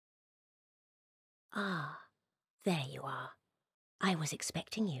Ah, there you are. I was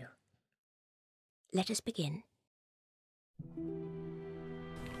expecting you. Let us begin.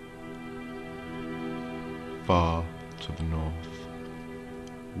 Far to the north,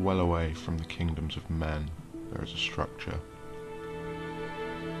 well away from the kingdoms of men, there is a structure.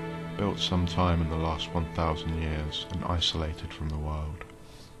 Built some time in the last 1,000 years and isolated from the world.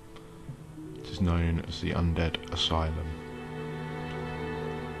 It is known as the Undead Asylum.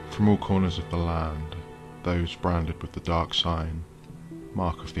 From all corners of the land, those branded with the dark sign,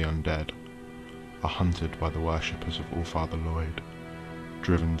 Mark of the Undead, are hunted by the worshippers of Allfather Lloyd,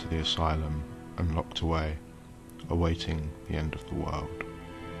 driven to the asylum and locked away, awaiting the end of the world.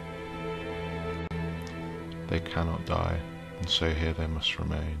 They cannot die, and so here they must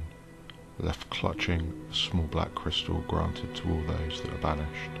remain, left clutching a small black crystal granted to all those that are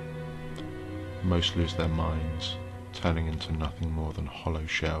banished. Most lose their minds, turning into nothing more than hollow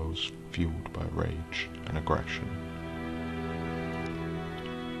shells fueled by rage and aggression.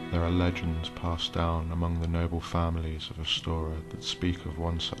 There are legends passed down among the noble families of Astora that speak of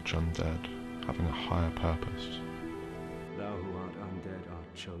one such undead having a higher purpose. Thou who art undead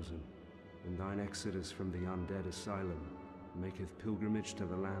art chosen, and thine exodus from the Undead Asylum maketh pilgrimage to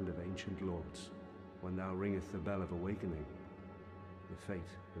the land of ancient lords. When thou ringeth the bell of awakening, the fate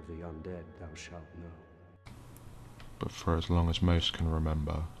of the undead thou shalt know. But for as long as most can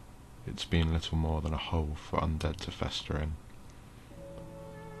remember, it's been little more than a hole for undead to fester in.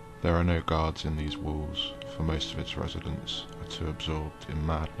 There are no guards in these walls, for most of its residents are too absorbed in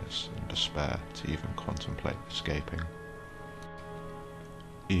madness and despair to even contemplate escaping.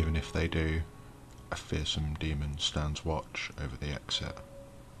 Even if they do, a fearsome demon stands watch over the exit,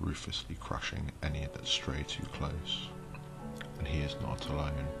 ruthlessly crushing any that stray too close. And he is not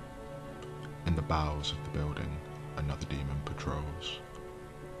alone. In the bowels of the building, another demon patrols,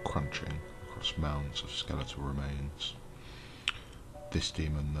 crunching across mounds of skeletal remains. This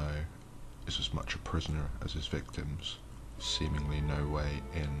demon, though, is as much a prisoner as his victims, seemingly no way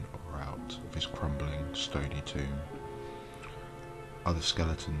in or out of his crumbling, stony tomb. Are the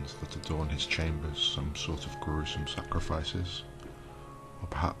skeletons that adorn his chambers some sort of gruesome sacrifices, or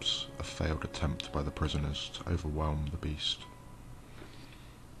perhaps a failed attempt by the prisoners to overwhelm the beast?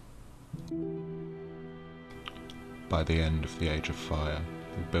 By the end of the Age of Fire,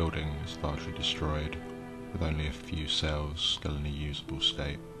 the building is largely destroyed, with only a few cells still in a usable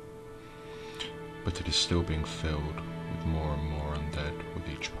state. But it is still being filled with more and more undead with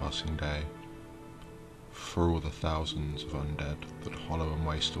each passing day. For all the thousands of undead that hollow and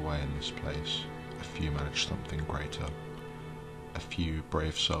waste away in this place, a few manage something greater. A few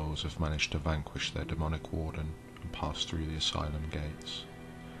brave souls have managed to vanquish their demonic warden and pass through the asylum gates.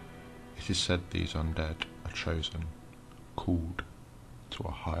 It is said these undead are chosen, called to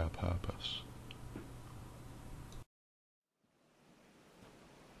a higher purpose.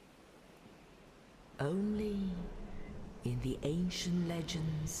 Only in the ancient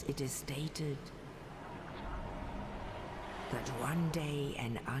legends it is stated that one day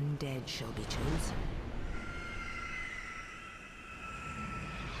an undead shall be chosen.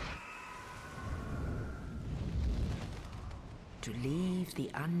 To leave the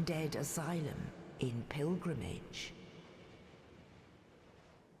Undead Asylum in pilgrimage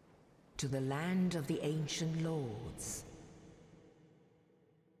to the land of the ancient lords.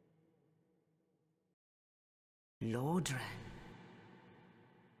 Lordran.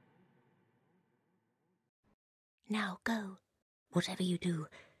 Now go. Whatever you do,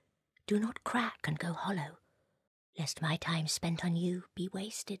 do not crack and go hollow, lest my time spent on you be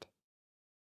wasted.